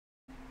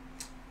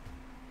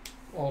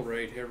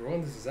Alright, hey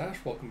everyone, this is Ash.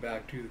 Welcome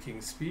back to the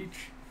King's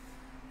Speech.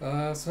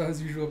 So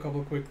as usual, a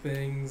couple of quick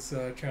things,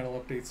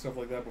 channel updates, stuff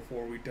like that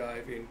before we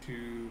dive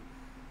into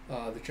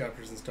the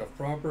chapters and stuff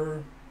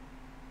proper.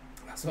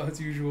 So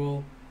as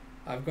usual,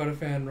 I've got a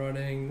fan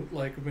running,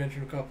 like I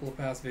mentioned in a couple of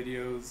past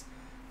videos.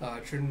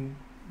 It shouldn't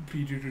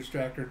be too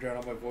distracted or drown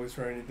out my voice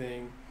or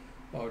anything.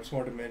 I just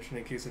wanted to mention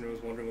in case anyone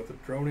was wondering what the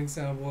droning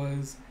sound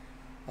was.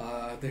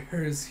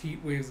 There's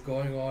heat waves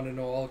going on and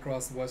all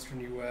across the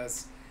western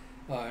US.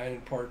 And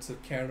in parts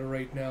of Canada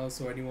right now,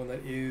 so anyone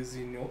that is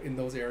in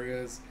those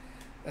areas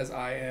as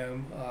I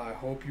am, I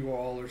hope you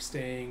all are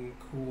staying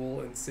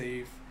cool and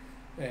safe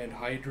and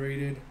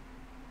hydrated.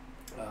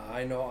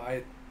 I know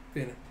I've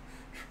been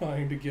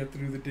trying to get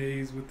through the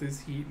days with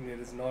this heat and it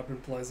has not been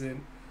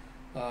pleasant,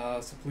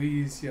 so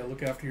please,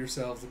 look after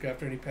yourselves, look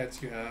after any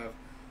pets you have,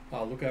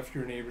 look after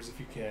your neighbors if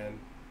you can.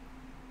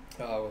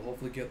 We'll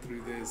hopefully get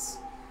through this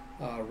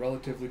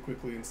relatively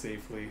quickly and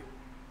safely.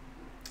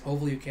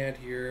 Hopefully you can't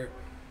hear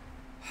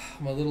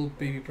my little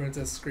baby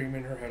princess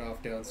screaming her head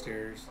off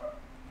downstairs.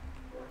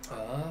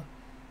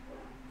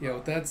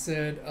 With that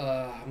said,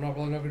 I'm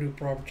probably not going to do a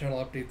proper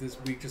channel update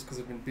this week just because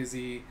I've been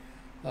busy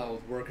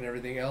with work and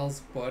everything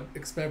else, but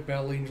expect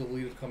Battle Angel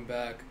Lee to come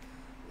back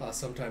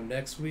sometime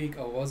next week.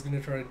 I was going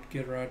to try to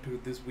get around to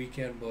it this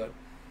weekend, but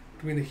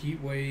between the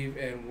heat wave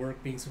and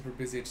work being super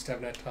busy, I just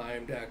haven't had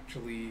time to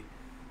actually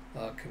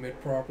commit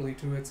properly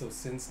to it. So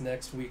since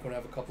next week when I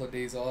have a couple of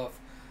days off,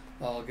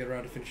 I'll get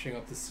around to finishing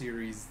up the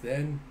series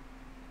then.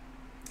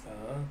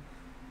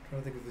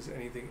 Trying to think if there's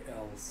anything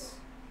else.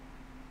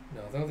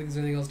 No, I don't think there's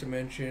anything else to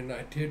mention.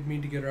 I did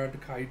mean to get around to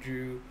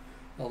Kaiju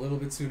a little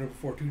bit sooner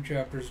before 2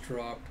 chapters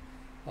dropped.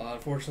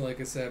 Unfortunately,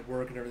 like I said,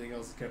 work and everything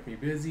else has kept me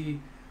busy.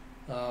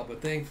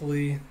 But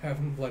thankfully,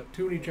 haven't let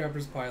too many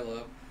chapters pile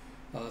up.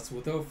 So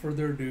without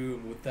further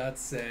ado, and with that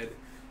said,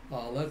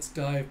 let's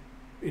dive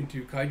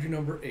into Kaiju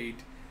number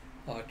 8,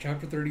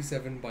 chapter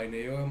 37 by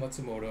Naoya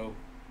Matsumoto.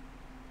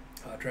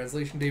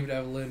 Translation David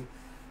Evelyn,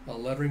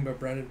 lettering by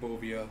Brandon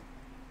Bovia.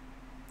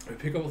 I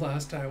pick up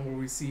last time where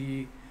we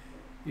see,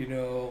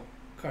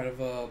 kind of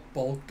a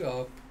bulked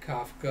up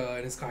Kafka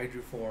in his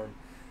kaiju form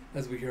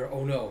as we hear,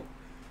 oh no,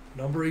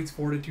 number 8's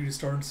fortitude is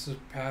starting to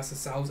surpass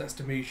Asao's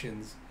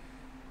estimations.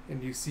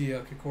 And you see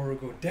Kikoru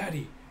go,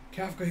 Daddy,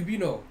 Kafka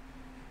Hibino. And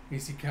you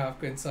see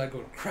Kafka inside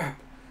going, crap,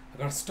 I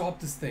gotta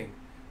stop this thing.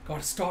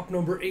 Gotta stop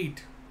number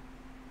 8.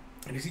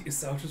 And you see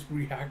Asao just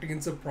reacting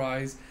in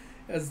surprise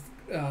as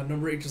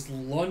number 8 just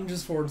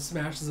lunges forward and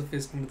smashes a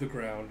fist into the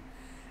ground.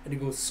 And he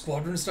goes,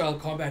 squadron style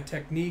combat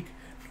technique,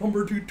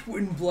 number 2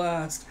 twin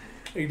blast.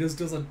 And he just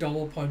does a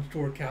double punch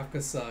toward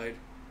Kafka's side.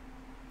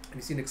 And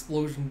you see an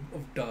explosion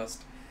of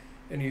dust.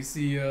 And you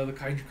see the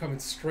kaiju coming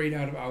straight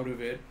out of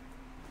it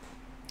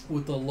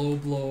with a low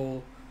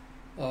blow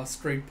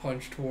straight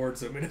punch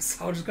towards him. And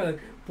Asao just kind of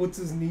puts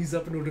his knees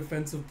up into a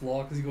defensive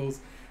block as he goes,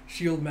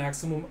 shield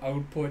maximum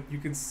output. You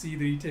can see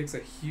that he takes a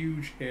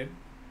huge hit,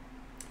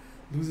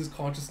 loses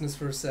consciousness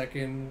for a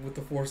second with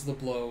the force of the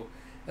blow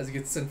as he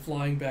gets sent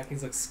flying back and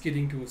he's like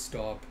skidding to a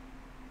stop.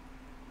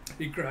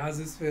 He grabs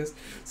his fist,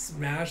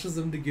 smashes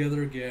them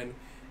together again,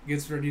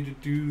 gets ready to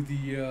do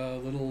the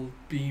little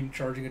beam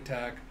charging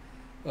attack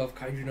of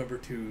Kaiju number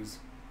 2's.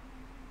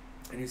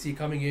 And you see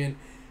coming in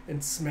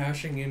and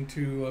smashing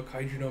into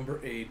Kaiju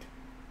number 8,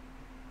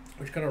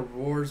 which kind of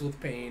roars with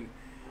pain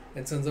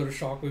and sends out a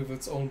shockwave of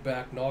its own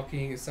back,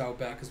 knocking Asao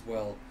back as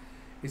well.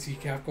 You see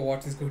Kafka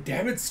watching this go,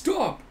 damn it,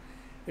 stop!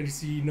 And you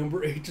see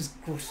number 8 just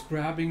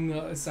grabbing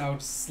Asao,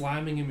 just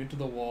slamming him into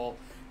the wall,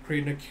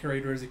 creating a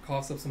crater as he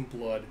coughs up some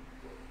blood.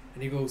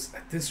 And he goes,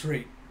 at this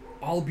rate,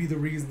 I'll be the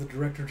reason the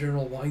Director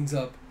General winds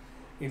up.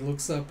 And he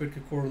looks up at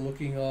Kikoru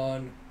looking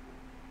on,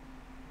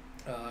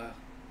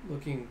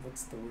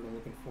 what's the word I'm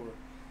looking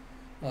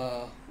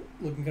for?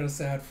 Looking kind of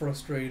sad,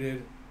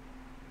 frustrated,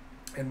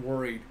 and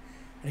worried.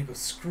 And he goes,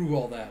 screw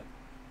all that.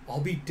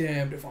 I'll be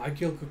damned if I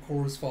kill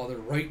Kikoru's father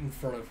right in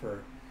front of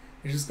her.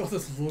 And he's just got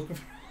this look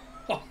of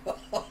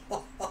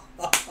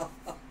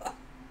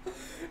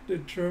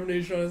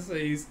determination on his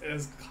face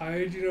as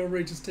Kaiju number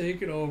 8 just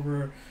taken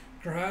over,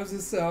 grabs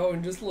this out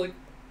and just like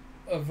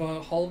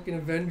Hulk and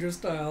Avenger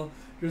style,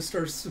 just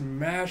starts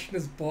smashing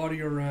his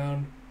body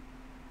around,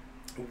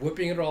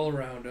 whipping it all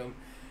around him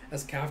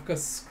as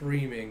Kafka's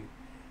screaming.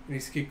 And you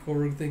see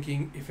Kikoru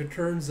thinking, if it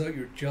turns out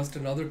you're just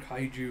another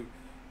kaiju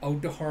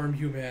out to harm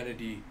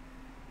humanity,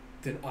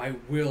 then I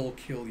will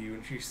kill you.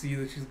 And she sees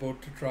that she's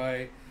about to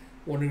try,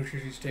 wondering if she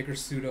should take her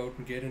suit out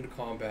and get into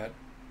combat.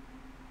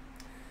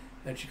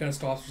 And she kind of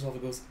stops herself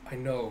and goes, I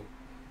know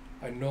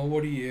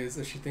what he is,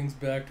 as she thinks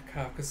back to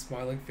Kafka's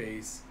smiling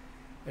face.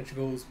 And she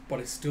goes, but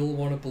I still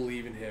want to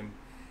believe in him.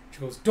 She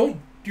goes,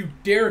 don't you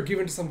dare give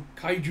in to some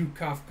kaiju,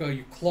 Kafka,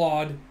 you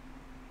clod.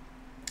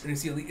 And you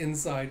see on the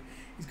inside,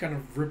 he's kind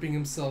of ripping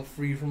himself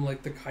free from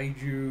like the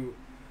kaiju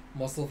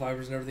muscle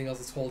fibers and everything else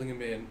that's holding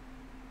him in.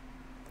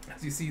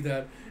 As you see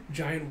that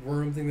giant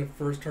worm thing that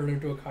first turned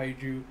into a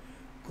kaiju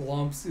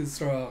glumps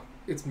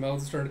its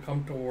mouth is starting to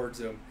come towards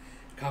him.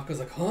 Kafka's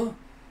like, huh?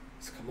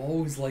 He's like, I'm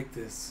always like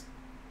this.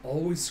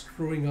 Always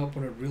screwing up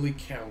when it really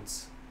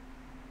counts.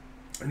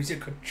 And you see a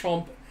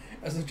ka-chomp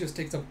as it just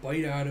takes a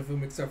bite out of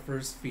him, except for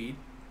his feet.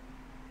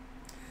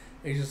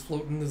 And he's just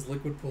floating in this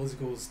liquid pool as he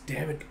goes,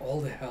 damn it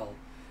all to hell.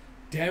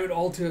 Damn it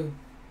all to...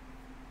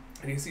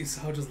 And you see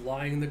Sao just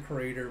lying in the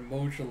crater,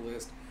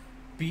 motionless,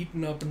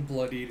 beaten up and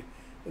bloodied,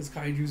 as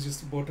Kaiju's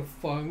just about to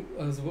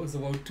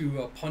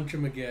punch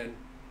him again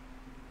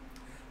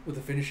with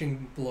a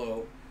finishing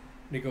blow.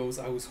 And he goes,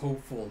 I was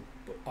hopeful,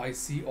 but I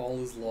see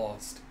all is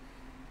lost.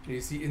 And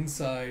you see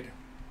inside,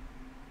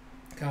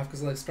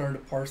 Kafka's like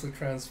starting to partially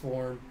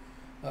transform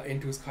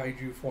into his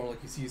kaiju form,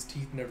 like you see his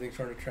teeth and everything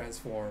starting to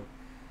transform.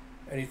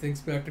 And he thinks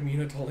back to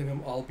Mina telling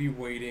him, I'll be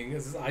waiting,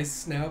 as his eyes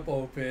snap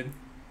open.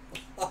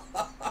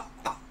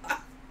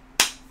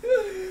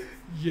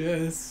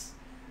 Yes.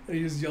 And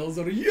he just yells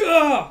out,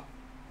 yeah!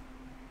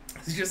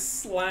 He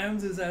just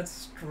slams his head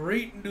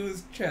straight into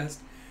his chest,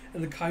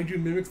 and the kaiju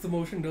mimics the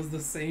motion, does the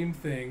same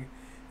thing,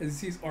 as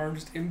he sees his arm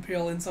just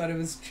impale inside of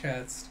his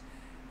chest.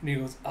 And he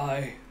goes,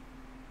 I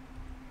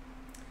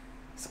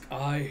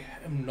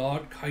am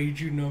not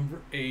Kaiju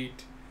number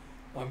 8.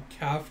 I'm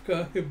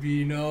Kafka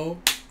Hibino.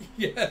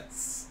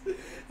 Yes.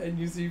 And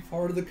you see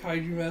part of the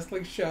kaiju mask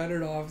like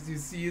shattered off as you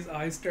see his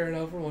eyes staring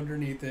out from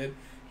underneath it.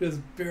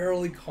 Just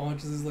barely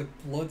conscious, is like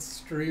blood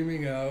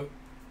streaming out.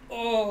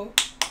 Oh.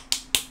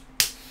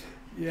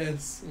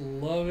 Yes.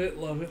 Love it,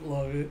 love it,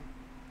 love it.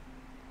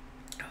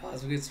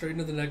 As we get straight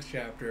into the next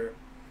chapter.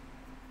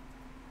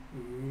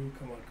 Ooh,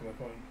 come on, come on,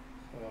 come on.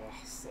 Oh,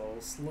 so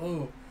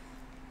slow.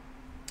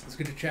 Let's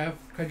get to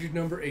Kaiju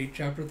number 8,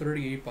 chapter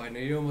 38 by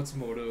Naoya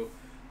Matsumoto.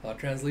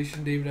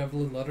 Translation David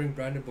Evelyn, lettering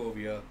Brandon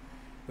Bovia.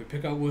 We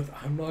pick up with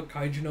I'm not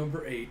Kaiju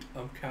number 8,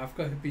 I'm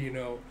Kafka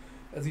Hibino,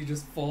 as he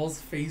just falls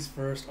face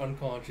first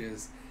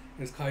unconscious.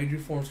 And his kaiju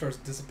form starts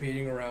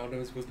dissipating around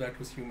him as he goes back to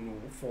his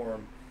human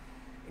form.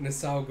 And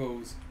Asao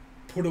goes,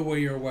 put away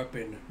your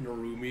weapon,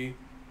 Narumi.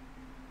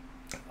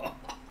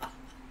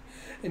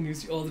 And you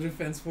see all the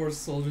Defense Force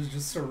soldiers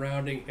just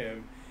surrounding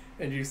him.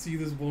 And you see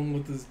this one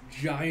with this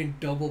giant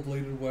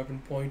double-bladed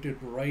weapon pointed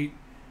right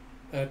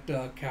at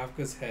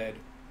Kafka's head.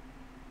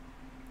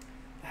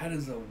 That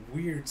is a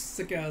weird,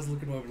 sick-ass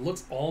looking weapon. It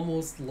looks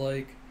almost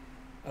like,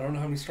 I don't know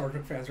how many Star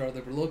Trek fans are out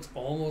there, but it looks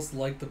almost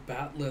like the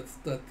batlets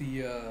that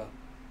the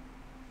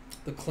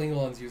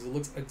Klingons use. It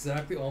looks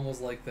exactly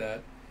almost like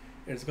that.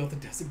 And it's got the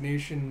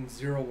designation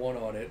 01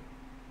 on it.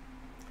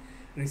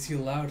 And you see a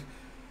loud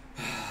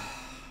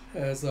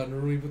as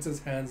Narumi puts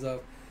his hands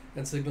up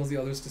and signals the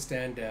others to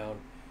stand down.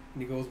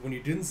 And he goes, when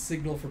you didn't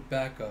signal for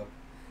backup.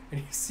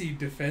 And you see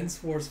Defense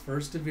Force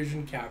 1st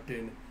Division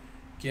Captain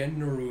Gen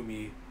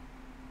Narumi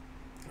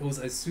goes,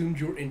 I assumed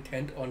you were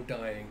intent on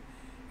dying.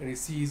 And you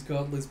see he's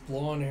got this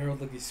blonde hair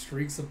with like these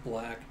streaks of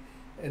black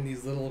and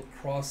these little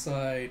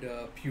cross-eyed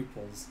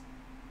pupils.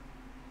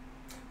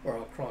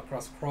 Or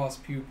cross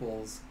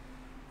pupils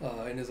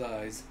in his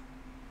eyes.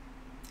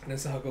 And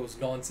this is how it goes,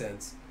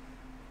 nonsense.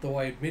 Though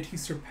I admit he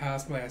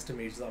surpassed my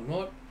estimations. I'm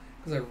not,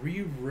 because I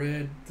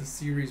reread the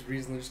series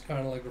recently, just kind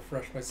of like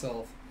refresh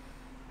myself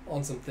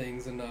on some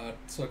things and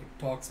so I could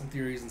talk some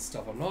theories and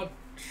stuff. I'm not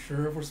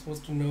sure if we're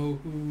supposed to know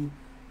who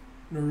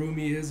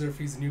Narumi is or if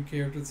he's a new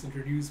character that's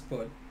introduced,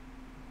 but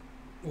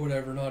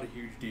whatever, not a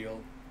huge deal.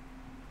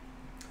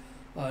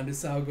 And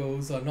Isao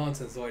goes,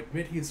 nonsense, though I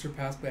admit he has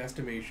surpassed my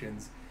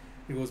estimations.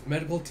 He goes,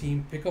 medical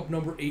team, pick up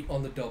number 8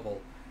 on the double.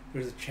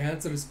 There's a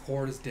chance that his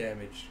cord is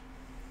damaged.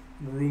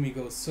 Narumi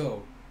goes,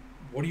 so,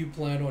 what do you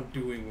plan on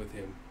doing with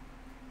him?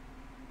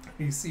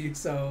 You see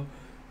Isao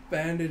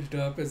bandaged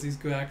up as he's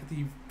back at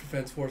the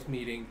Defense Force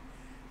meeting.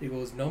 He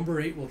goes, number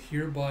 8 will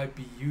hereby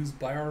be used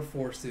by our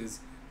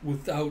forces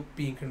without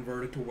being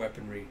converted to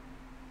weaponry.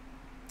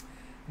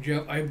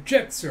 Jeff, I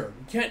object, sir.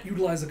 You can't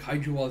utilize a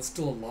kaiju while it's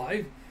still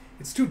alive.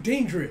 It's too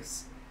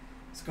dangerous.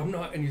 It's like, I'm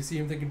not, and you see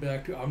him thinking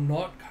back to, I'm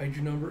not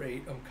Kaiju number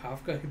 8, I'm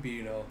Kafka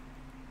Hibino.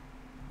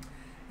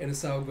 And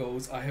Isao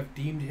goes, I have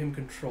deemed him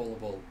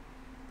controllable.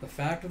 The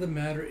fact of the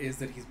matter is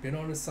that he's been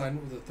on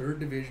assignment with the 3rd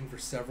Division for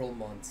several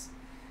months.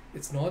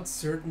 It's not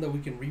certain that we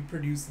can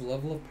reproduce the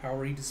level of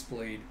power he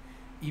displayed,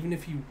 even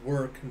if he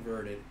were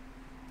converted.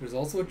 There's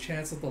also a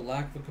chance that the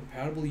lack of a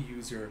compatible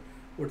user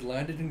would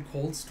land it in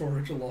cold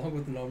storage along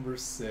with number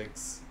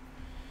 6.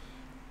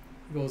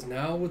 He goes,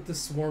 now with the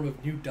swarm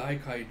of new Dai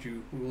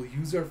Kaiju, we will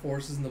use our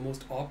forces in the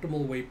most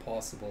optimal way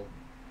possible.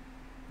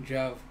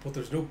 Jav, but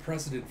there's no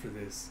precedent for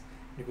this.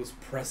 And he goes,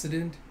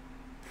 precedent?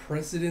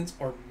 Precedents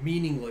are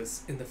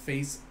meaningless in the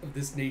face of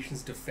this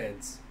nation's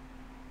defense.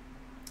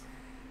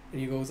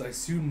 And he goes, I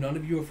assume none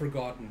of you have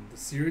forgotten the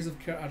series of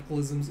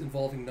cataclysms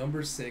involving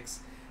number 6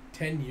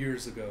 10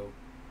 years ago.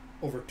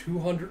 Over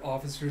 200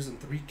 officers and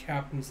 3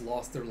 captains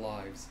lost their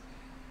lives.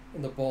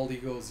 And the Baldy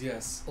goes,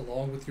 yes,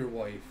 along with your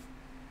wife.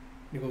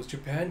 And he goes,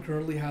 Japan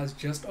currently has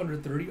just under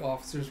 30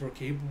 officers who are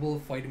capable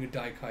of fighting a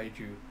Dai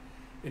Kaiju.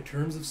 In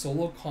terms of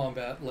solo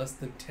combat, less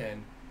than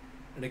 10.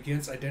 And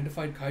against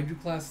identified Kaiju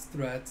class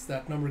threats,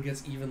 that number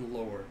gets even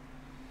lower.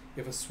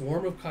 If a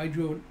swarm of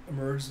Kaiju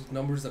emerges with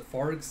numbers that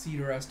far exceed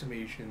our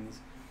estimations,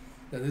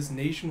 then this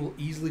nation will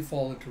easily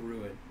fall into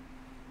ruin.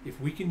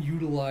 If we can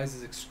utilize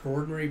his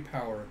extraordinary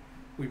power,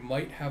 we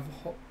might have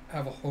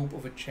a hope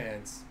of a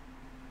chance.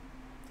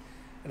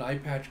 And Eye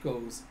Patch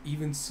goes,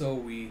 even so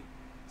we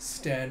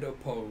stand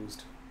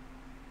opposed.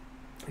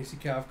 You see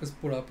Kafka's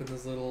put up in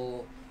this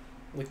little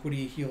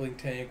liquidy healing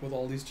tank with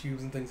all these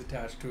tubes and things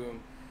attached to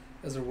him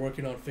as they're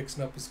working on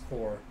fixing up his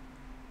core.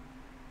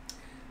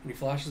 And he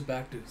flashes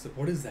back to, he's like,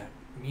 what is that?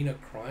 Mina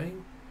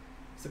crying?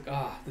 He's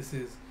like, this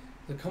is...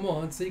 He's like, come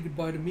on, say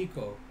goodbye to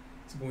Miko.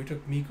 So when we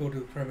took Miko to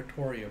the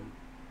crematorium,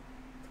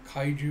 the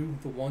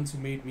kaiju, the ones who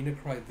made Mina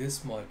cry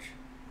this much,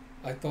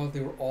 I thought they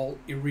were all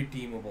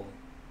irredeemable.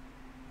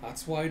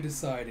 That's why I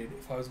decided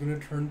if I was going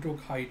to turn into a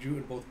kaiju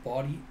in both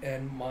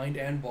mind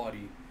and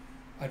body,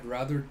 I'd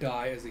rather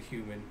die as a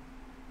human.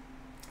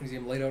 You see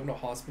him laid out in a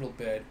hospital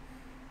bed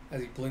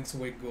as he blinks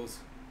awake and goes,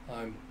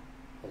 I'm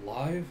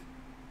alive?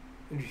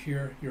 And you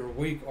hear, you're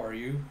awake, are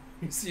you?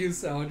 You see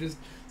Usao just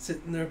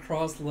sitting there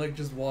cross-legged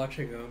just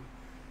watching him.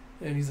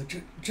 And he's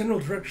like, General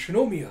Director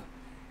Shinomiya!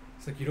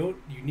 He's like, you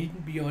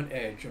needn't be on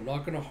edge. I'm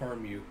not going to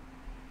harm you.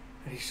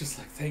 And he's just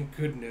like, thank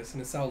goodness.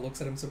 And Usao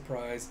looks at him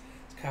surprised.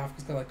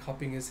 Kafka's kind of like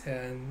cupping his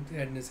head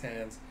in his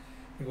hands.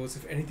 He goes,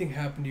 if anything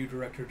happened to you,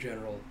 Director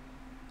General,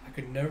 I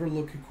could never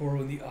look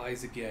Hikaru in the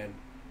eyes again.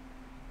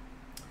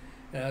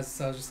 And as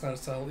I was just kind of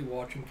silently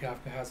watching,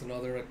 Kafka has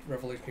another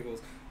revelation. He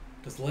goes,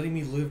 does letting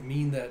me live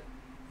mean that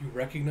you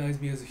recognize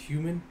me as a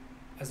human?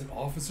 As an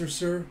officer,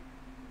 sir?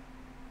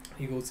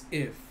 He goes,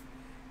 if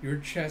your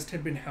chest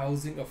had been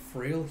housing a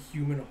frail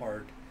human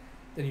heart,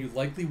 then you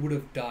likely would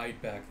have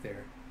died back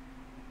there.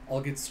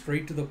 I'll get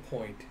straight to the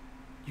point.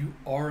 You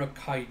are a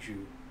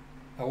kaiju.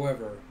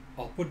 However,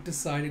 I'll put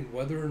deciding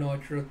whether or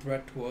not you're a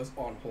threat to us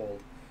on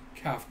hold.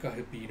 Kafka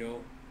Hibino.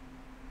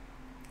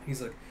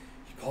 He's like,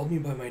 he called me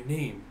by my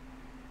name.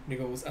 And he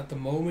goes, at the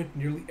moment,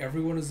 nearly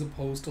everyone is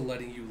opposed to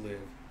letting you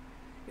live.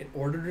 In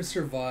order to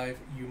survive,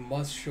 you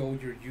must show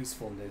your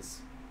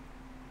usefulness.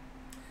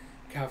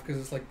 Kafka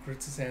just like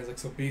grits his hands, like,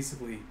 so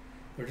basically,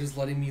 they're just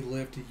letting me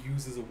live to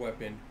use as a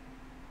weapon.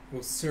 He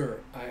goes,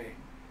 sir, I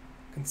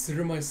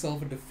consider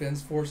myself a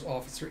Defense Force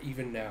officer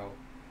even now.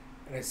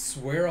 And I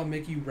swear I'll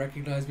make you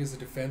recognize me as a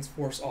Defense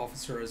Force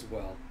officer as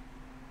well.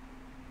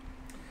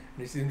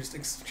 And you see them just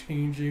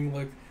exchanging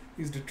like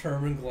these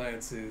determined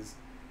glances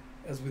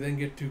as we then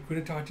get to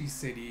Kunitachi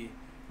City,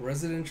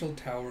 residential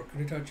tower,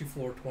 Kunitachi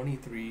floor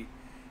 23,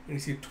 and you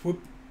see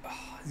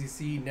as you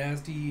see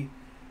nasty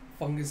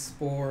fungus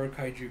spore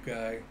kaiju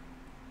guy,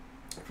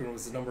 which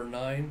was the number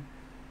 9,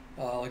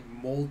 like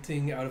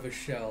molting out of a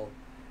shell.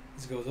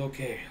 He goes,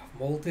 okay, I've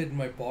molted and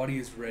my body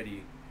is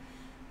ready.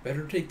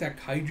 Better take that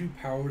kaiju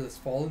power that's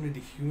fallen into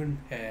human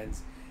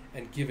hands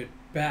and give it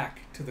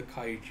back to the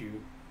kaiju.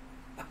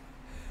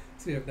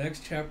 So yeah,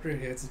 next chapter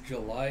hits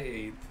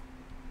July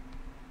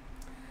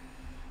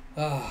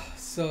 8th.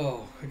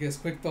 So I guess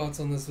quick thoughts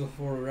on this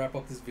before we wrap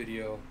up this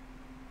video.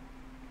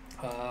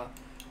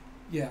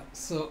 Yeah,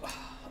 so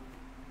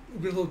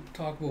we'll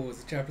talk about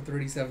was chapter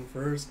 37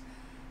 first.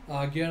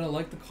 Again, I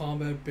like the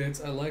combat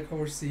bits. I like how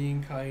we're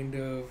seeing kind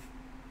of.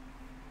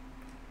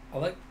 I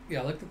like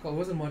the.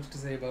 Wasn't much to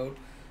say about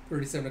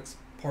 37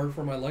 apart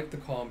from I like the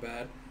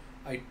combat.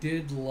 I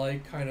did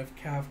like kind of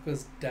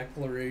Kafka's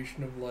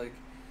declaration of like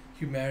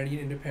humanity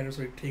and independence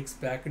where he takes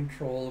back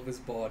control of his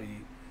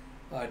body.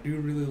 I do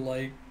really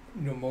like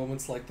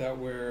moments like that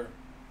where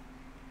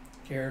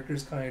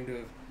characters kind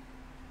of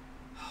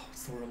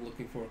what's the word I'm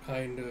looking for?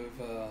 Kind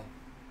of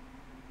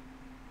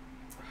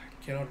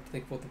I cannot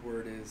think what the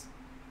word is.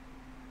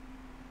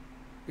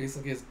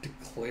 Basically, as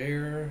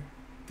declare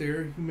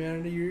their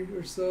humanity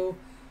or so.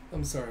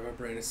 I'm sorry, my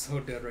brain is so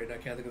dead right now. I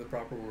can't think of the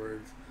proper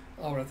words.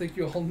 But I think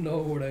you all know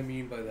what I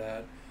mean by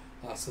that.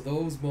 So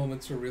those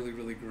moments were really,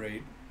 really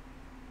great.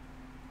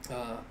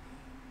 I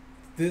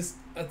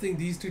think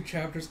these two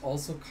chapters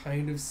also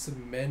kind of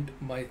cement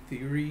my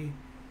theory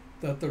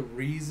that the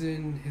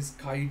reason his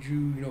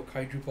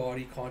kaiju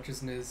body,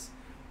 consciousness,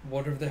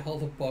 whatever the hell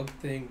the bug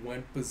thing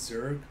went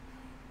berserk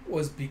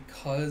was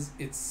because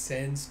it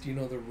sensed,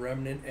 the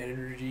remnant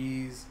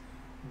energies,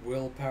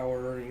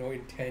 willpower,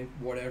 intent,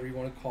 whatever you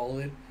want to call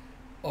it,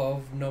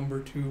 of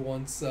number 2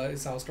 once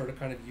Isao started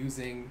kind of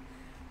using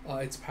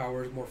its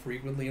powers more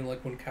frequently, and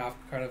like when Kafka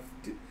kind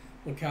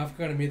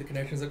of made the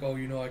connection, it's like, oh,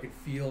 I can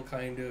feel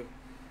kind of,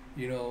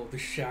 the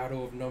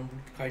shadow of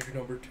kaiju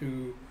number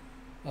 2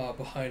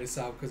 behind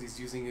Isao because he's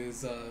using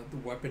his the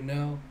weapon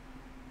now.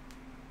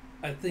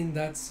 I think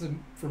that's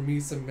for me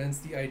cements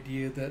the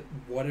idea that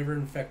whatever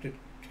infected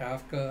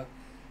Kafka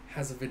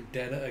has a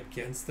vendetta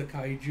against the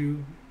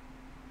kaiju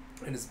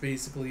and is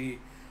basically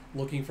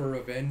looking for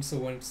revenge. So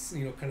when it's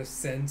kind of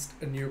sensed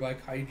a nearby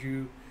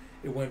kaiju,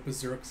 it went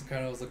berserk. So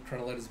kind of was like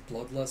trying to let his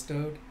bloodlust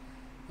out.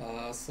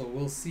 So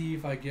we'll see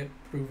if I get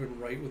proven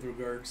right with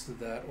regards to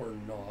that or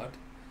not.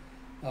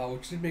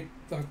 Which did make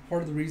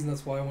part of the reason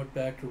that's why I went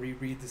back to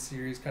reread the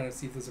series, kind of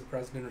see if there's a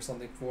precedent or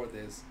something for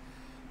this.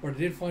 But I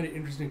did find it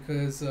interesting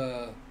because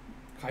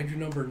Kaiju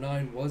number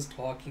 9 was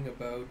talking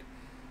about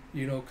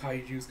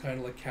kaijus kind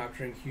of like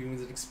capturing humans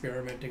and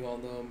experimenting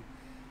on them,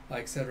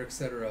 etc.,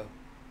 etc.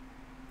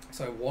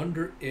 So I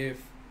wonder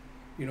if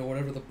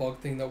whatever the bug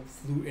thing that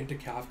flew into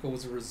Kafka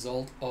was a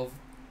result of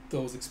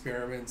those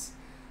experiments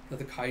that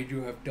the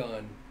kaiju have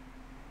done.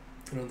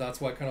 That's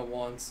why it kind of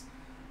wants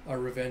a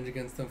revenge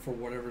against them for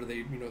whatever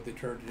they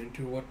turned it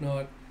into and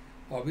whatnot.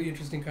 It'll be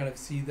interesting kind of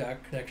see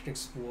that connection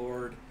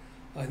explored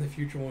in the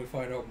future when we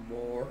find out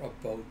more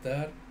about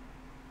that.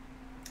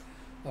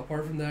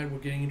 Apart from that, we're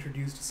getting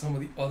introduced to some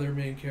of the other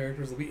main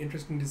characters. It'll be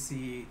interesting to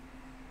see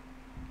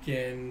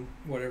Gen,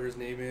 whatever his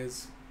name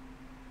is,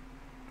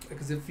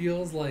 because it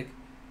feels like,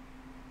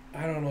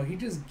 I don't know, he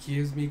just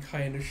gives me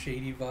kind of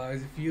shady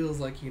vibes. It feels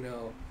like,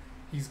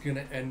 he's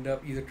gonna end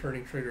up either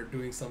turning traitor or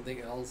doing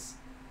something else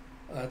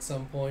at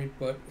some point,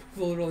 but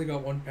we've literally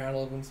got one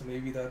panel of him, so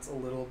maybe that's a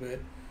little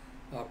bit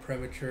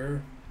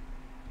premature.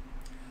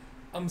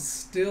 I'm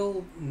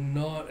still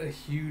not a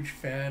huge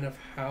fan of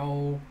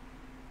how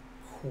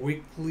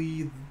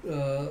quickly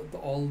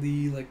all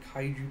the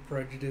kaiju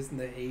prejudice and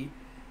the hate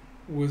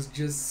was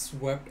just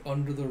swept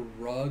under the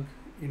rug,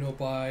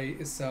 by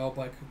Isao,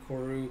 by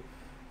Kokoro,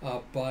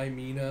 by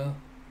Mina,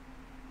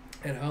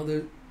 and how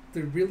they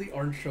really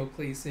aren't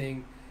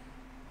showcasing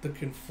the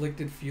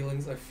conflicted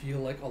feelings I feel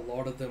like a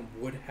lot of them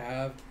would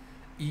have,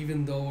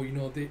 even though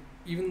they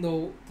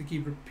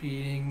keep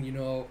repeating,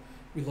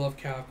 we love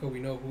Kafka, we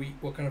know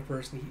what kind of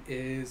person he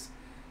is,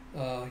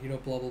 blah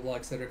blah blah,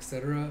 etc.,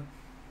 etc.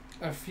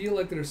 I feel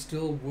like there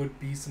still would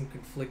be some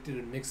conflicted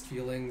and mixed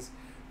feelings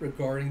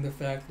regarding the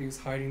fact that he was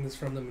hiding this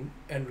from them,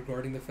 and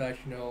regarding the fact,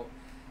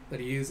 that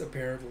he is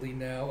apparently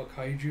now a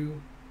kaiju.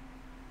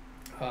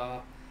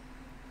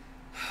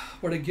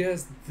 But I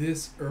guess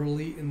this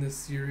early in this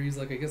series,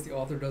 I guess the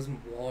author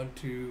doesn't want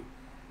to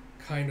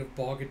kind of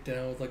bog it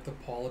down with the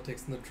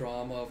politics and the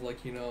drama of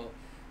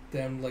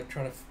them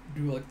trying to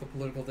do the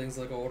political things,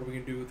 oh, what are we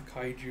gonna do with the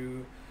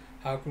kaiju?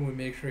 How can we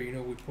make sure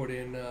we put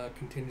in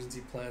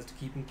contingency plans to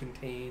keep them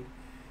contained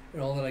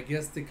and all that. I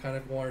guess they kind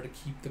of wanted to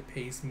keep the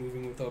pace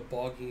moving without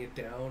bogging it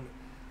down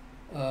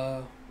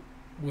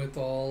with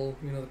all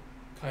the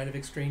kind of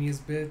extraneous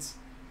bits.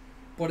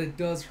 But it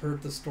does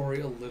hurt the story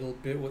a little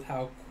bit with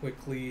how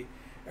quickly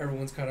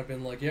everyone's kind of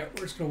been yeah,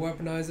 we're just gonna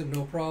weaponize it,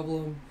 no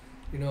problem,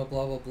 blah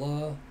blah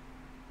blah.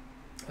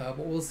 But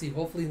we'll see.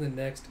 Hopefully in the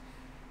next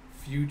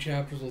few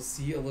chapters we'll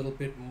see a little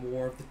bit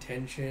more of the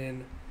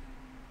tension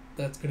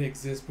that's going to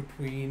exist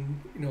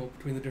between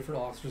the different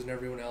officers and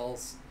everyone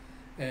else,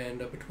 and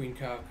between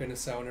Kafka and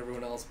Isao and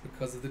everyone else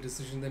because of the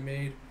decision they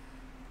made.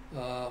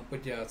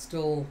 But yeah, it's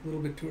still a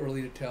little bit too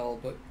early to tell,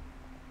 but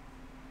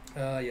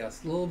yeah,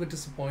 it's a little bit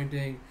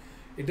disappointing.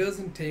 It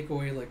doesn't take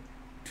away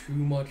too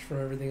much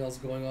from everything else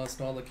going on. It's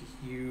not a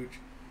huge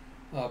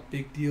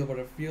big deal, but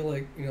I feel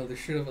like they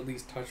should have at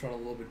least touched on it a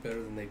little bit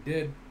better than they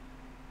did.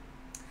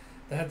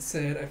 That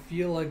said, I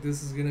feel like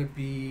this is gonna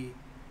be,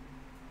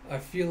 I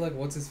feel like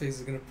what's his face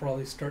is gonna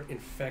probably start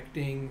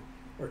infecting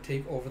or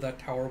take over that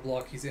tower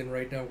block he's in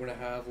right now. We're gonna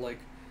have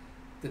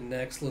the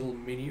next little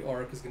mini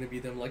arc is gonna be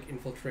them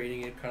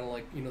infiltrating it, kind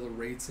of the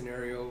raid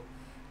scenario,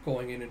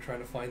 going in and trying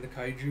to find the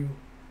kaiju.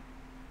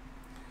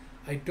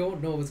 I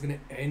don't know if it's gonna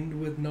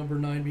end with number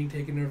 9 being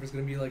taken, or if it's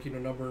gonna be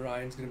number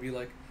 9 is gonna be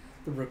the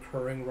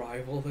recurring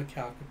rival that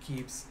Kafka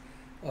keeps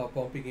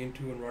bumping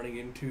into and running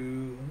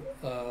into.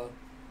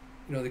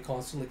 They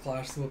constantly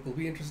clash, so it'll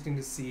be interesting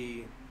to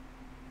see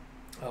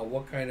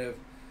what kind of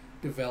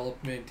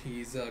development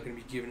he's going to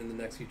be given in the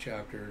next few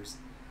chapters.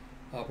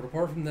 But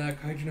apart from that,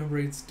 Kaiju number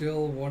 8 is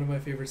still one of my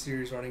favorite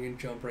series running in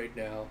Jump right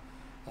now.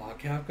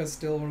 Kafka's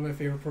still one of my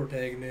favorite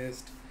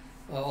protagonists,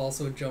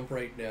 also in Jump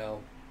right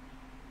now.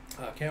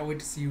 Can't wait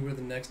to see where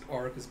the next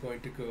arc is going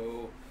to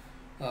go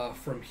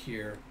from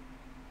here.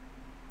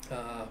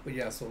 But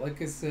yeah, so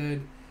like I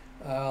said,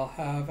 I'll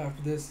have,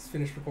 after this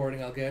finished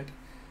recording, I'll get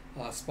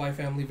Spy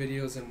Family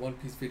videos and One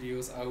Piece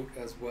videos out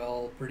as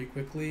well pretty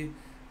quickly.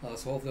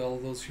 So hopefully all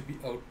of those should be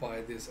out by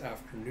this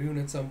afternoon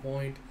at some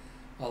point.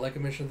 Like I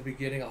mentioned at the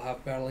beginning, I'll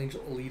have Battle Angel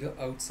Alita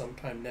out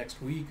sometime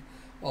next week,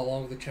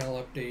 along with the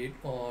channel update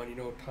on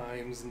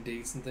times and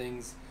dates and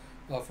things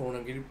for when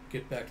I'm going to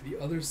get back to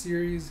the other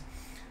series.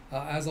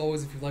 As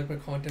always, if you like my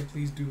content,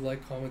 please do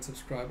like, comment,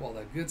 subscribe, all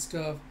that good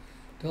stuff.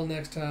 Till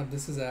next time,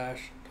 this is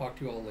Ash. Talk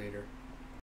to you all later.